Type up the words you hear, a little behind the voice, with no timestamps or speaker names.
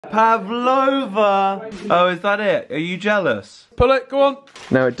Pavlova! Oh, is that it? Are you jealous? Pull it, go on.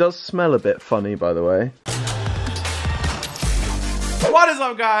 Now, it does smell a bit funny, by the way. What is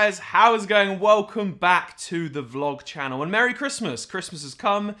up, guys? How is it going? Welcome back to the vlog channel, and Merry Christmas. Christmas has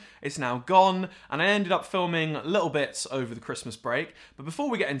come, it's now gone, and I ended up filming little bits over the Christmas break. But before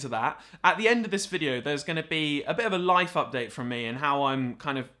we get into that, at the end of this video, there's going to be a bit of a life update from me and how I'm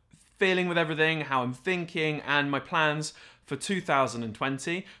kind of feeling with everything, how I'm thinking, and my plans for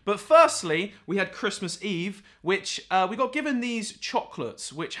 2020. But firstly, we had Christmas Eve, which we got given these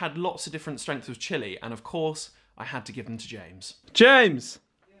chocolates, which had lots of different strengths of chili, and of course, I had to give them to James. James!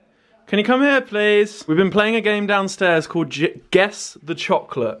 Can you come here, please? We've been playing a game downstairs called Guess the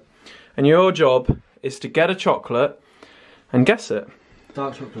Chocolate. And your job is to get a chocolate and guess it.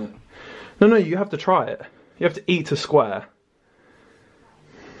 Dark chocolate. No, you have to try it. You have to eat a square.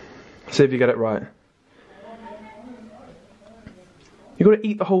 See if you get it right. You gotta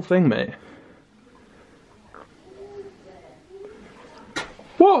eat the whole thing, mate.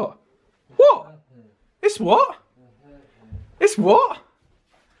 What? What? It's what? It's what?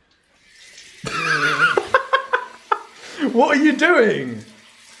 What are you doing?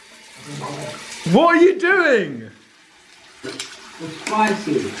 What are you doing? It's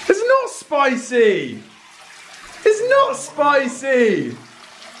spicy. It's not spicy. It's not spicy.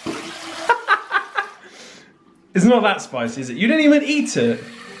 It's not that spicy, is it? You didn't even eat it.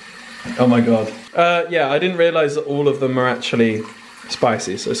 Oh my god. Yeah, I didn't realise that all of them are actually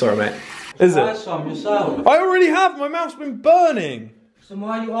spicy, so sorry, mate. Is it? Try some yourself. I already have. My mouth's been burning. So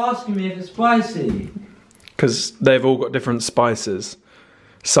why are you asking me if it's spicy? Because they've all got different spices.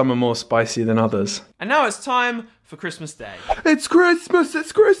 Some are more spicy than others. And now it's time for Christmas Day. It's Christmas,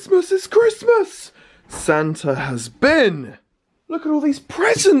 it's Christmas, it's Christmas! Santa has been. Look at all these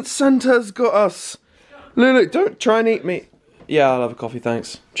presents Santa's got us. Look, don't try and eat me. Yeah, I'll have a coffee,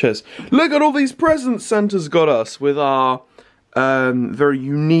 thanks. Cheers. Look at all these presents Santa's got us with our very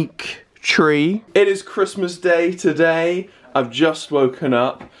unique tree. It is Christmas Day today. I've just woken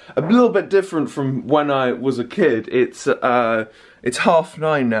up. A little bit different from when I was a kid. It's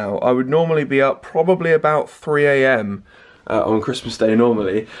 9:30 now. I would normally be up probably about 3 AM on Christmas Day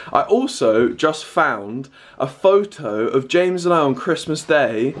normally. I also just found a photo of James and I on Christmas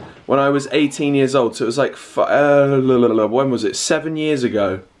Day when I was 18 years old. So it was like, when was it? 7 years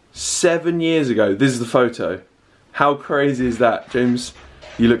ago. 7 years ago. This is the photo. How crazy is that, James?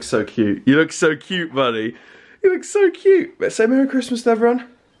 You look so cute. You look so cute, buddy. You look so cute. Let's say Merry Christmas to everyone.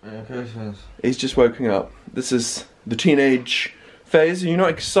 Merry Christmas. He's just woken up. This is the teenage phase. Are you not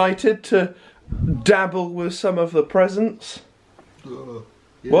excited to dabble with some of the presents? Yeah.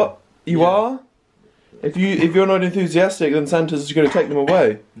 What? You are? If you're not enthusiastic, then Santa's going to take them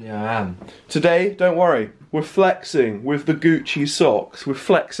away. Yeah, I am. Today, don't worry. We're flexing with the Gucci socks. We're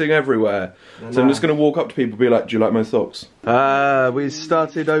flexing everywhere. So I'm just going to walk up to people and be like, do you like my socks? We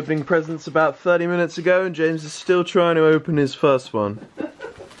started opening presents about 30 minutes ago and James is still trying to open his first one.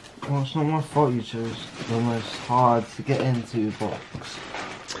 Well, it's not my fault you chose the most hard to get into box.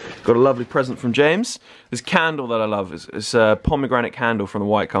 Got a lovely present from James. This candle that I love is a pomegranate candle from the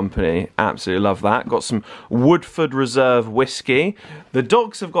White Company. Absolutely love that. Got some Woodford Reserve whiskey. The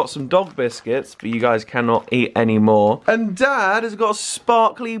dogs have got some dog biscuits, but you guys cannot eat any more. And Dad has got a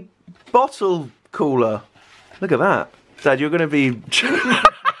sparkly bottle cooler. Look at that. Dad, you're going to be...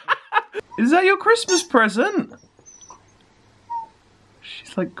 Is that your Christmas present?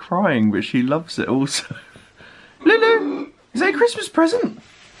 She's like crying, but she loves it also. Lulu, is that a Christmas present?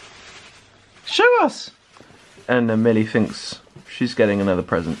 Show us! And then Millie thinks she's getting another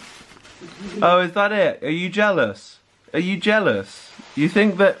present. Oh, is that it? Are you jealous? Are you jealous? You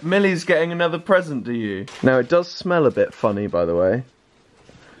think that Millie's getting another present, do you? Now, it does smell a bit funny, by the way.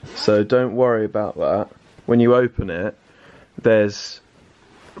 So don't worry about that. When you open it, there's,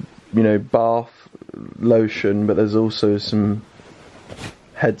 you know, bath lotion, but there's also some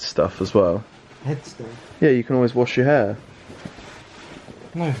head stuff as well. Head stuff? Yeah, you can always wash your hair.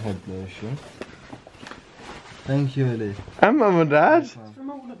 No head lotion. Thank you, Ellie. And Mum and Dad. It's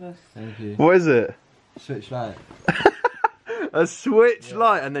from all of us. Thank you. What is it? Switch light. A switch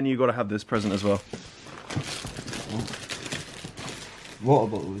light, and then you got to have this present as well.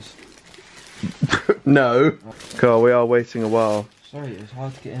 Water bottles. No. Carl, we are waiting a while. Sorry, it was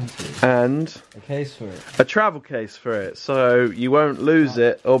hard to get into. And a case for it. A travel case for it, so you won't lose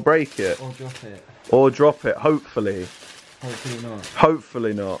it or break it. Or drop it. Or drop it, hopefully. Hopefully not.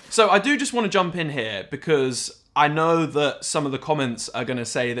 Hopefully not. So I do just want to jump in here because I know that some of the comments are going to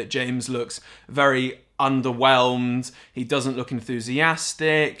say that James looks very underwhelmed. He doesn't look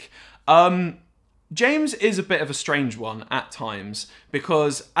enthusiastic. James is a bit of a strange one at times,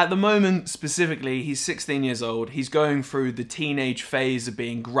 because at the moment specifically, he's 16 years old, he's going through the teenage phase of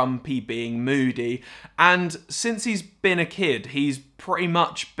being grumpy, being moody, and since he's been a kid, he's pretty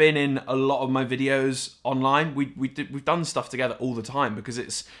much been in a lot of my videos online. We've done stuff together all the time because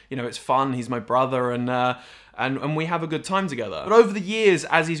it's, you know, it's fun, he's my brother, and we have a good time together. But over the years,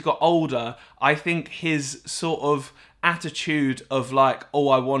 as he's got older, I think his sort of attitude of like, oh,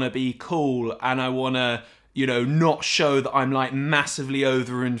 I want to be cool and I want to, you know, not show that I'm like massively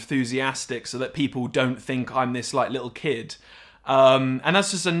over enthusiastic so that people don't think I'm this like little kid. And that's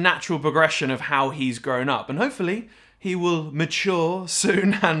just a natural progression of how he's grown up, and hopefully he will mature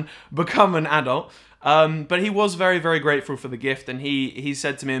soon and become an adult. But he was very, very grateful for the gift, and he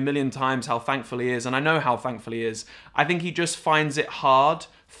said to me a million times how thankful he is, and I know how thankful he is. I think he just finds it hard,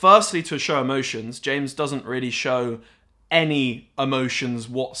 firstly, to show emotions. James doesn't really show any emotions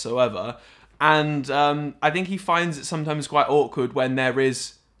whatsoever, and I think he finds it sometimes quite awkward when there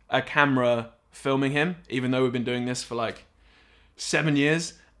is a camera filming him, even though we've been doing this for like 7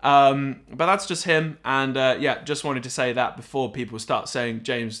 years. But that's just him, and yeah, just wanted to say that before people start saying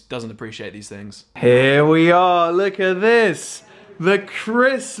James doesn't appreciate these things. Here we are, look at this, the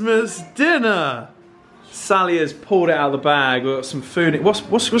Christmas dinner. Sally has pulled it out of the bag. We've got some food.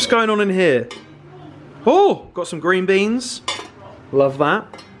 What's going on in here? Oh, got some green beans, love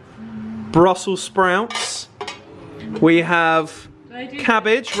that. Brussels sprouts. We have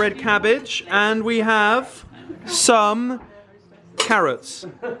cabbage, red cabbage, and we have some carrots.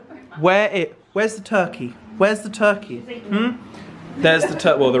 Where's the turkey? Where's the turkey? There's the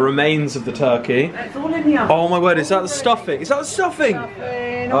turkey. Well, the remains of the turkey. Oh my word! Is that the stuffing? Is that the stuffing?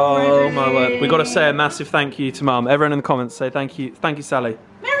 Oh my word! We got to say a massive thank you to Mum. Everyone in the comments say thank you, Sally.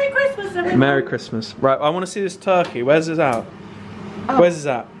 Merry Christmas, everyone. Merry Christmas. Right, I want to see this turkey. Where's it at? Where's it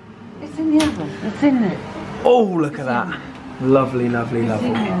at? It's in the oven. It's in there. Oh, look at that! Lovely, lovely,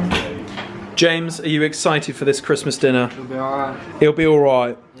 lovely. James, are you excited for this Christmas dinner? It'll be alright. It'll be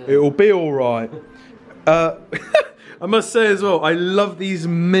alright. Yeah. It'll be alright. I must say as well, I love these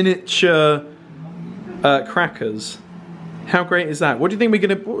miniature crackers. How great is that? What do you think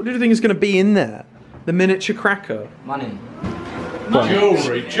what do you think is gonna be in there? The miniature cracker? Money.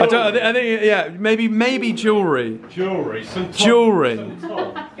 Jewellery. I think yeah, maybe jewellery. Jewellery. Jewellery.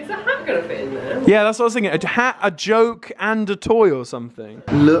 Is a hat gonna fit in there? Yeah, that's what I was thinking. A hat, a joke, and a toy or something.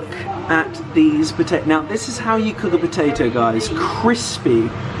 Look at these potatoes. Now, this is how you cook a potato, guys. Crispy.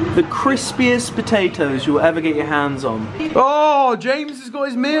 The crispiest potatoes you'll ever get your hands on. Oh, James has got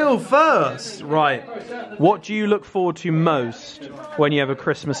his meal first. Right. What do you look forward to most when you have a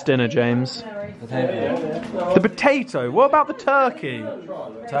Christmas dinner, James? Potato. The potato. What about the turkey?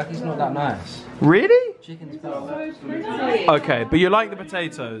 Turkey's not that nice. Really? Chicken's better. Okay, but you like the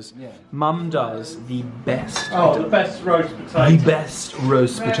potatoes? Yeah. Mum does the best. Oh, the best roast potato. The best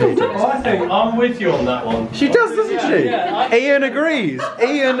roast potatoes. I think I'm with you on that one. She does, doesn't she? Yeah, Ian agrees.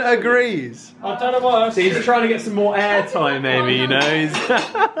 Ian agrees. I don't know what else. See, he's trying to get some more airtime, maybe, you know. He's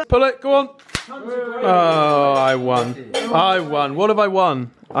pull it, go on. Oh, I won. I won. What have I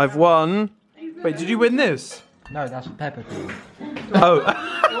won? I've won. Wait, did you win this? No, that's a peppercorn. Oh.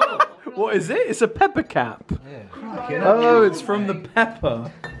 What is it? It's a pepper cap. Yeah. Oh, it's from the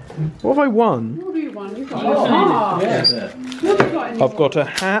pepper. What have I won? What have you won? You've got a hat. What have you got in I've got a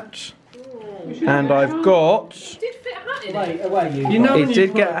hat. And I've got... It did fit a hat in it. You know It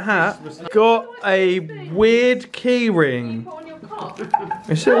did get a hat. Got a weird key ring. Put on your car.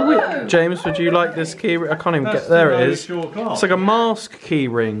 Is it weird? James, would you like this key ring? I can't even get... There it is. It's like a mask key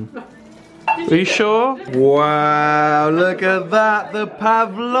ring. Are you sure? Wow, look at that. The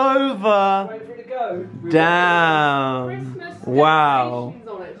Pavlova. Damn. Wow.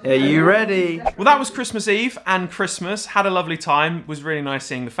 Are you ready? Well, that was Christmas Eve and Christmas. Had a lovely time. It was really nice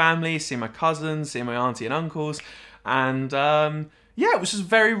seeing the family, seeing my cousins, seeing my auntie and uncles. And yeah, it was just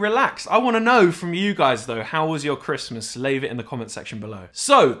very relaxed. I want to know from you guys though, how was your Christmas? Leave it in the comment section below.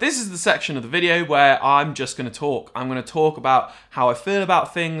 So this is the section of the video where I'm just going to talk. I'm going to talk about how I feel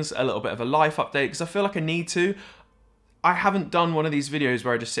about things, a little bit of a life update, because I feel like I need to. I haven't done one of these videos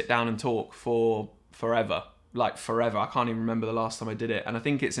where I just sit down and talk for forever. Like forever. I can't even remember the last time I did it. And I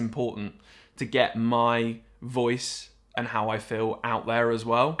think it's important to get my voice and how I feel out there as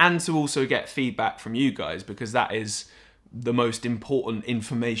well. And to also get feedback from you guys, because that is the most important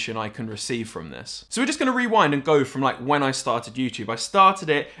information I can receive from this. So we're just gonna rewind and go from like when I started YouTube. I started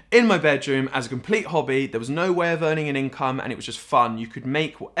it in my bedroom as a complete hobby. There was no way of earning an income and it was just fun. You could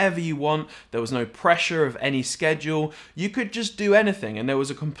make whatever you want. There was no pressure of any schedule. You could just do anything and there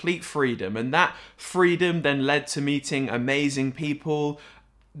was a complete freedom. And that freedom then led to meeting amazing people,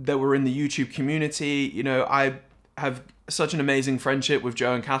 that were in the YouTube community. You know, I have such an amazing friendship with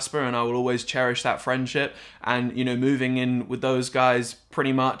Joe and Casper, and I will always cherish that friendship. And, you know, moving in with those guys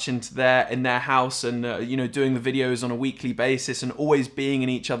pretty much into their house, and you know, doing the videos on a weekly basis and always being in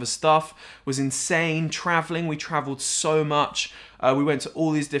each other's stuff was insane. Traveling, we traveled so much. We went to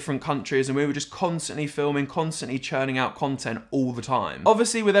all these different countries, and we were just constantly filming, constantly churning out content all the time.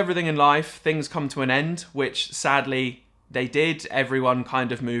 Obviously, with everything in life, things come to an end, which sadly they did. Everyone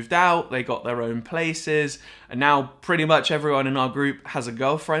kind of moved out, they got their own places, and now pretty much everyone in our group has a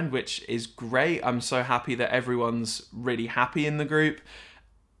girlfriend, which is great. I'm so happy that everyone's really happy in the group.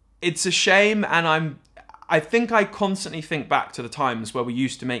 It's a shame, and I think I constantly think back to the times where we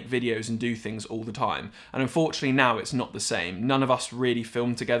used to make videos and do things all the time. And unfortunately now it's not the same. None of us really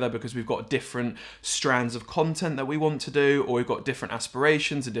film together because we've got different strands of content that we want to do, or we've got different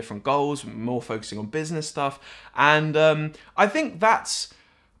aspirations and different goals, more focusing on business stuff. And I think that's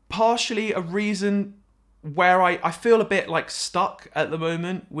partially a reason where I feel a bit like stuck at the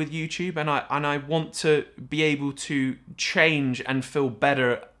moment with YouTube, and I want to be able to change and feel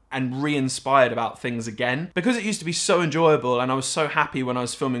better and re-inspired about things again. Because it used to be so enjoyable and I was so happy when I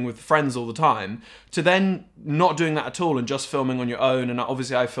was filming with friends all the time, to then not doing that at all and just filming on your own, and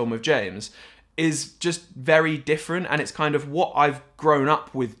obviously I film with James, is just very different. And it's kind of what I've grown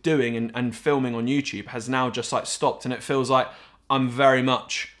up with doing, and filming on YouTube has now just like stopped, and it feels like I'm very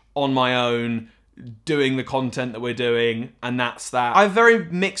much on my own, doing the content that we're doing, and that's that. I have very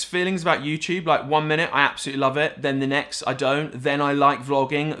mixed feelings about YouTube. Like, 1 minute I absolutely love it, then the next I don't, then I like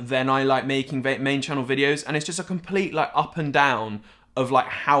vlogging, then I like making main channel videos, and it's just a complete like up and down of like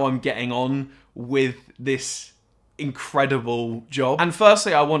how I'm getting on with this incredible job. And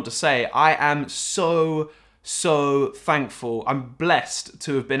firstly, I want to say I am so thankful. I'm blessed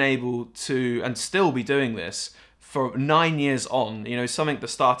to have been able to and still be doing this for 9 years on, you know, something that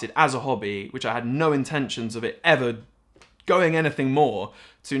started as a hobby, which I had no intentions of it ever going anything more,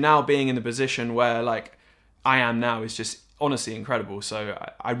 to now being in the position where like I am now is just honestly incredible. So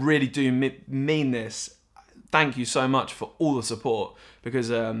I really do mean this. Thank you so much for all the support, because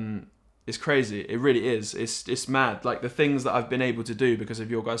it's crazy. It really is. It's mad. Like, the things that I've been able to do because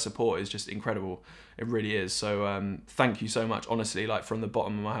of your guys' support is just incredible. It really is. So thank you so much, honestly, like from the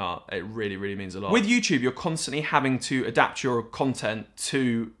bottom of my heart. It really, really means a lot. With YouTube, you're constantly having to adapt your content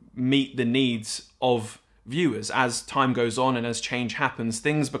to meet the needs of viewers. As time goes on and as change happens,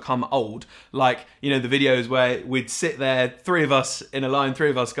 things become old. Like, you know, the videos where we'd sit there, 3 of us in a line, 3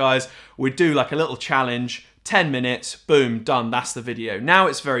 of us guys, we'd do like a little challenge, 10 minutes, boom, done, that's the video. Now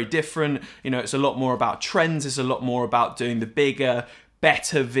it's very different. You know, it's a lot more about trends, it's a lot more about doing the bigger,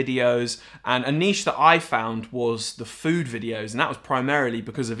 better videos. And a niche that I found was the food videos, and that was primarily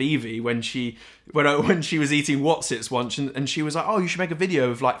because of Evie when she was eating Wotsits once, and she was like, oh, you should make a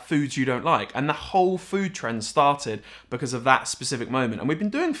video of like foods you don't like. And the whole food trend started because of that specific moment. And we've been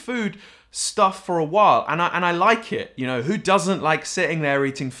doing food stuff for a while, and I like it. You know, who doesn't like sitting there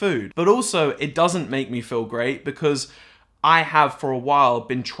eating food? But also, it doesn't make me feel great, because I have for a while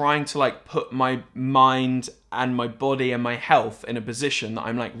been trying to like put my mind and my body and my health in a position that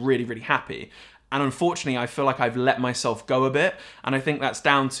I'm like really, really happy. And unfortunately, I feel like I've let myself go a bit. And I think that's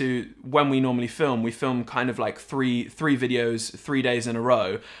down to when we normally film. We film kind of like three videos, 3 days in a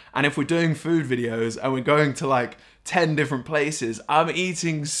row. And if we're doing food videos and we're going to like 10 different places, I'm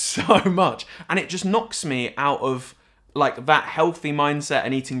eating so much. And it just knocks me out of like that healthy mindset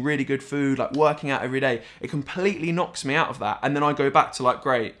and eating really good food, like working out every day. It completely knocks me out of that. And then I go back to like,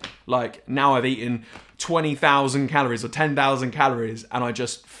 great, like now I've eaten 20,000 calories or 10,000 calories, and I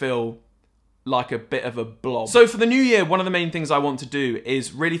just feel like a bit of a blob. So for the new year, one of the main things I want to do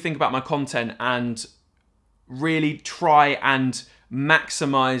is really think about my content and really try and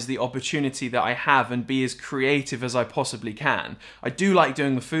maximize the opportunity that I have and be as creative as I possibly can. I do like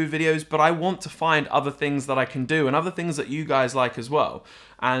doing the food videos, but I want to find other things that I can do and other things that you guys like as well.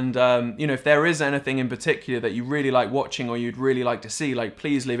 And you know, if there is anything in particular that you really like watching or you'd really like to see, like,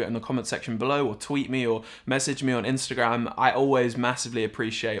 please leave it in the comment section below, or tweet me or message me on Instagram. I always massively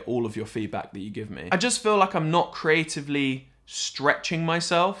appreciate all of your feedback that you give me. I just feel like I'm not creatively stretching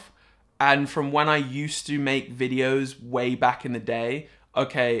myself. And from when I used to make videos way back in the day,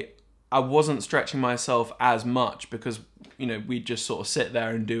 okay, I wasn't stretching myself as much because, you know, we'd just sort of sit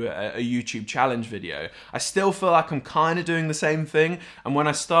there and do a YouTube challenge video. I still feel like I'm kind of doing the same thing. And when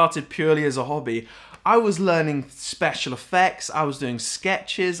I started purely as a hobby, I was learning special effects, I was doing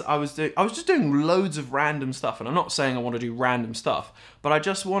sketches, I was just doing loads of random stuff. And I'm not saying I want to do random stuff, but I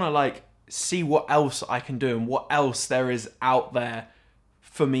just want to like see what else I can do and what else there is out there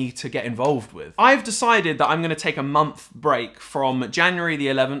for me to get involved with. I've decided that I'm going to take a month break from January the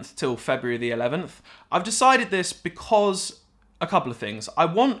 11th till February the 11th. I've decided this because a couple of things. I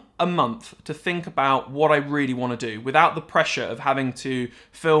want a month to think about what I really want to do without the pressure of having to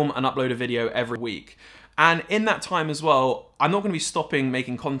film and upload a video every week. And in that time as well, I'm not going to be stopping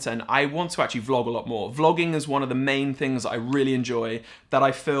making content. I want to actually vlog a lot more. Vlogging is one of the main things that I really enjoy, that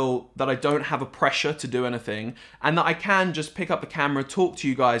I feel that I don't have a pressure to do anything, and that I can just pick up the camera, talk to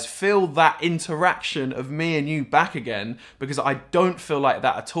you guys, feel that interaction of me and you back again, because I don't feel like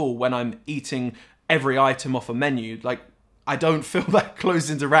that at all when I'm eating every item off a menu. Like, I don't feel that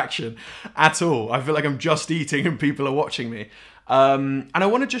close interaction at all. I feel like I'm just eating and people are watching me. And I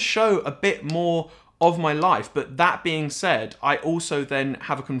want to just show a bit more of my life. But that being said, I also then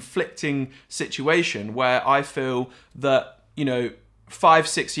have a conflicting situation where I feel that, you know,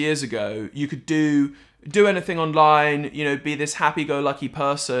 5-6 years ago, you could do anything online, you know, be this happy-go-lucky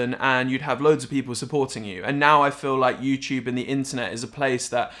person, and you'd have loads of people supporting you. And now I feel like YouTube and the internet is a place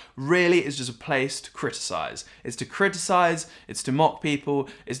that really is just a place to criticize. It's to criticize, it's to mock people,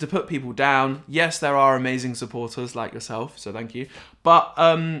 it's to put people down. Yes, there are amazing supporters like yourself, so thank you. But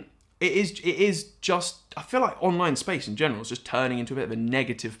it is just, I feel like online space in general is just turning into a bit of a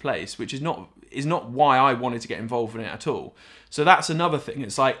negative place, which is not why I wanted to get involved in it at all. So that's another thing.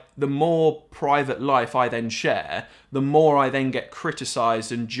 It's like the more private life I then share, the more I then get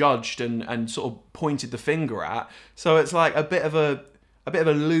criticized and judged and sort of pointed the finger at. So it's like a bit of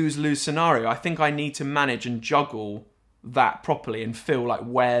a lose-lose scenario. I think I need to manage and juggle that properly and feel like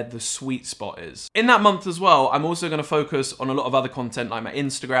where the sweet spot is. In that month as well, I'm also going to focus on a lot of other content like my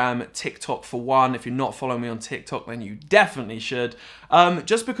Instagram, TikTok for one. If you're not following me on TikTok, then you definitely should.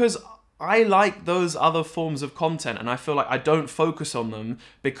 Just because I like those other forms of content and I feel like I don't focus on them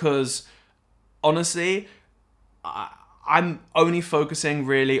because honestly, I'm only focusing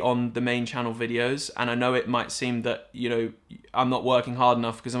really on the main channel videos, and I know it might seem that, you know, I'm not working hard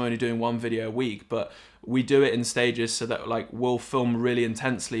enough because I'm only doing one video a week, but we do it in stages so that like we'll film really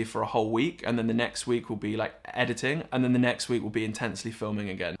intensely for a whole week, and then the next week will be like editing, and then the next week will be intensely filming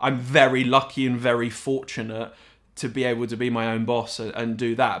again. I'm very lucky and very fortunate to be able to be my own boss and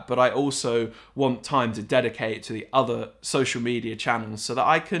do that, but I also want time to dedicate to the other social media channels so that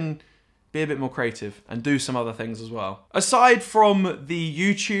I can be a bit more creative and do some other things as well. Aside from the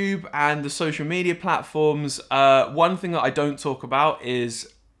YouTube and the social media platforms, one thing that I don't talk about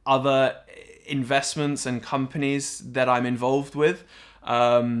is other investments and companies that I'm involved with.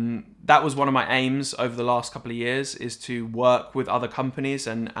 That was one of my aims over the last couple of years, is to work with other companies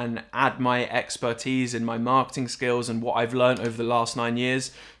and add my expertise and my marketing skills and what I've learned over the last 9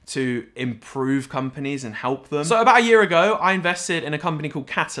 years to improve companies and help them. So about a year ago, I invested in a company called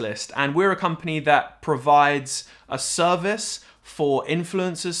Catalyst, and we're a company that provides a service for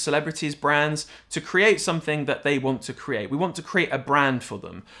influencers, celebrities, brands to create something that they want to create. We want to create a brand for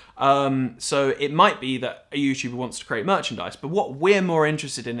them. So it might be that a YouTuber wants to create merchandise, but what we're more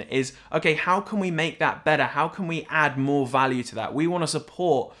interested in is, okay, how can we make that better? How can we add more value to that? We want to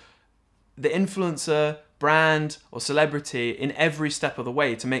support the influencer, brand or celebrity in every step of the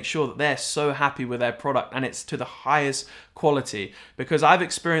way to make sure that they're so happy with their product and it's to the highest quality. Because I've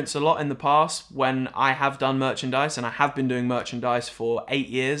experienced a lot in the past when I have done merchandise, and I have been doing merchandise for 8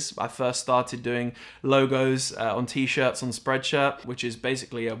 years. I first started doing logos on t-shirts on Spreadshirt, which is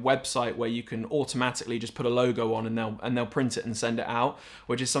basically a website where you can automatically just put a logo on and they'll print it and send it out,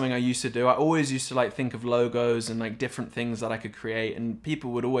 which is something I used to do. I always used to like think of logos and like different things that I could create, and people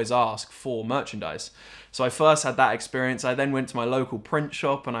would always ask for merchandise. So I first had that experience. I then went to my local print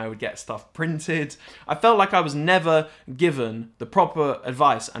shop and I would get stuff printed. I felt like I was never given the proper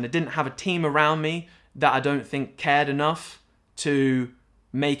advice, and I didn't have a team around me that I don't think cared enough to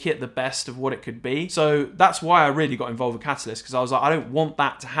make it the best of what it could be. So that's why I really got involved with Catalyst, because I was like, I don't want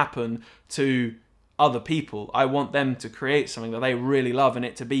that to happen to other people. I want them to create something that they really love and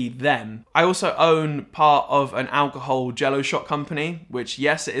it to be them. I also own part of an alcohol jello shot company, which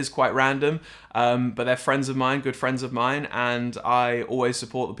yes, it is quite random, but they're friends of mine, good friends of mine, and I always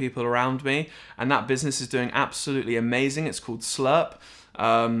support the people around me, and that business is doing absolutely amazing. It's called Slurp.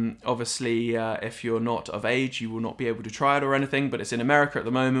 Obviously, if you're not of age, you will not be able to try it or anything, but it's in America at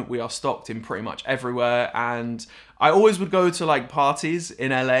the moment. We are stocked in pretty much everywhere, and I always would go to like parties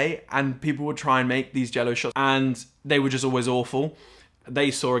in LA and people would try and make these jello shots and they were just always awful. They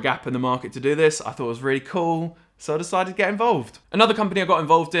saw a gap in the market to do this. I thought it was really cool, so I decided to get involved. Another company I got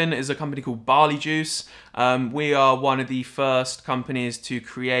involved in is a company called Barley Juice. We are one of the first companies to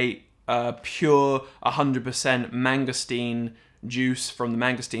create pure 100% mangosteen juice from the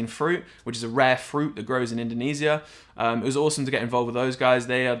mangosteen fruit, which is a rare fruit that grows in Indonesia. It was awesome to get involved with those guys.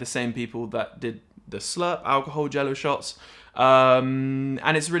 They are the same people that did the Slurp alcohol jello shots. And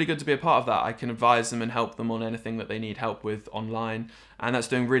it's really good to be a part of that. I can advise them and help them on anything that they need help with online, and that's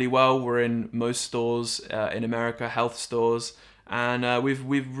doing really well. We're in most stores in America, health stores, and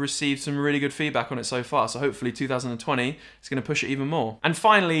we've received some really good feedback on it so far. So hopefully 2020 is going to push it even more. And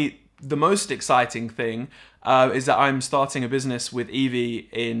finally, the most exciting thing is that I'm starting a business with Evie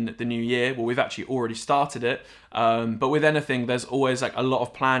in the new year. Well, we've actually already started it, but with anything, there's always like a lot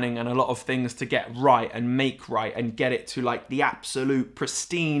of planning and a lot of things to get right and make right and get it to like the absolute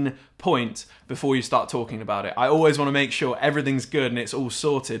pristine point before you start talking about it. I always want to make sure everything's good and it's all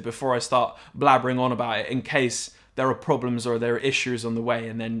sorted before I start blabbering on about it, in case there are problems or there are issues on the way,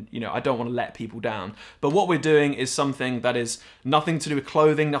 and then, you know, I don't want to let people down. But what we're doing is something that is nothing to do with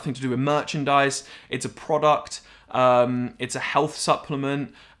clothing, nothing to do with merchandise. It's a product, it's a health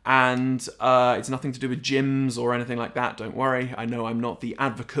supplement, and it's nothing to do with gyms or anything like that. Don't worry, I know I'm not the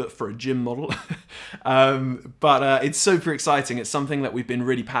advocate for a gym model, but it's super exciting. It's something that we've been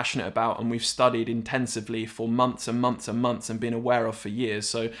really passionate about and we've studied intensively for months and months and months and been aware of for years.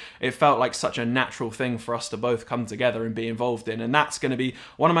 So it felt like such a natural thing for us to both come together and be involved in. And that's going to be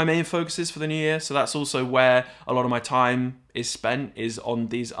one of my main focuses for the new year. So that's also where a lot of my time is spent, is on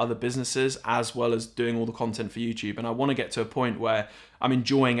these other businesses, as well as doing all the content for YouTube. And I want to get to a point where I'm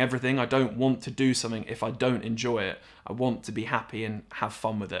enjoying everything. I don't want to do something if I don't enjoy it. I want to be happy and have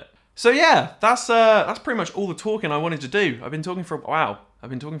fun with it. So yeah, that's pretty much all the talking I wanted to do. I've been talking for a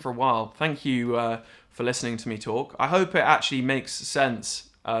while. Thank you for listening to me talk. I hope it actually makes sense.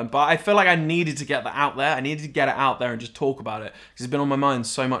 But I feel like I needed to get that out there. I needed to get it out there and just talk about it, because it's been on my mind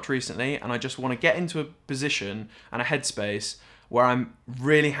so much recently, and I just want to get into a position and a headspace where I'm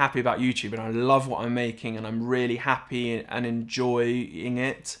really happy about YouTube and I love what I'm making and I'm really happy and enjoying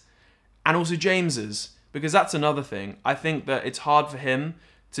it. And also James's, because that's another thing. I think that it's hard for him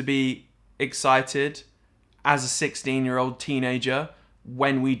to be excited as a 16-year-old teenager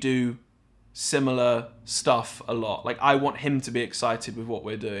when we do similar stuff a lot. Like, I want him to be excited with what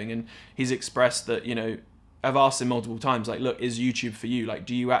we're doing, and he's expressed that, you know, I've asked him multiple times, like, look, is YouTube for you? Like,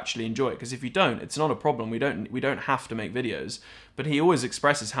 do you actually enjoy it? Because if you don't, it's not a problem. We don't have to make videos. But he always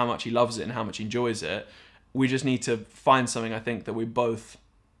expresses how much he loves it and how much he enjoys it. We just need to find something, I think, that we both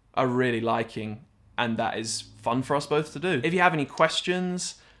are really liking and that is fun for us both to do. If you have any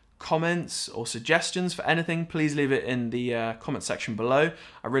questions, comments or suggestions for anything, please leave it in the comment section below.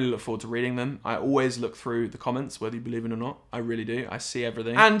 I really look forward to reading them. I always look through the comments, whether you believe it or not. I really do. I see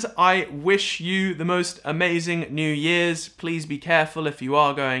everything. And I wish you the most amazing New Year's. Please be careful if you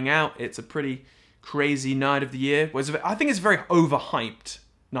are going out. It's a pretty crazy night of the year. I think it's a very overhyped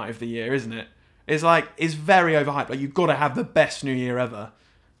night of the year, isn't it? It's very overhyped. Like, you've got to have the best New Year ever.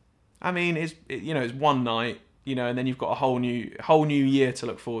 I mean, it's one night, you know, and then you've got a whole new year to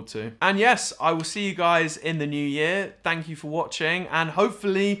look forward to. And yes, I will see you guys in the new year. Thank you for watching, and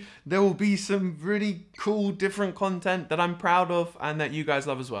hopefully there will be some really cool, different content that I'm proud of and that you guys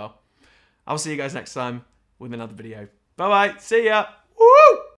love as well. I'll see you guys next time with another video. Bye-bye. See ya. Woo!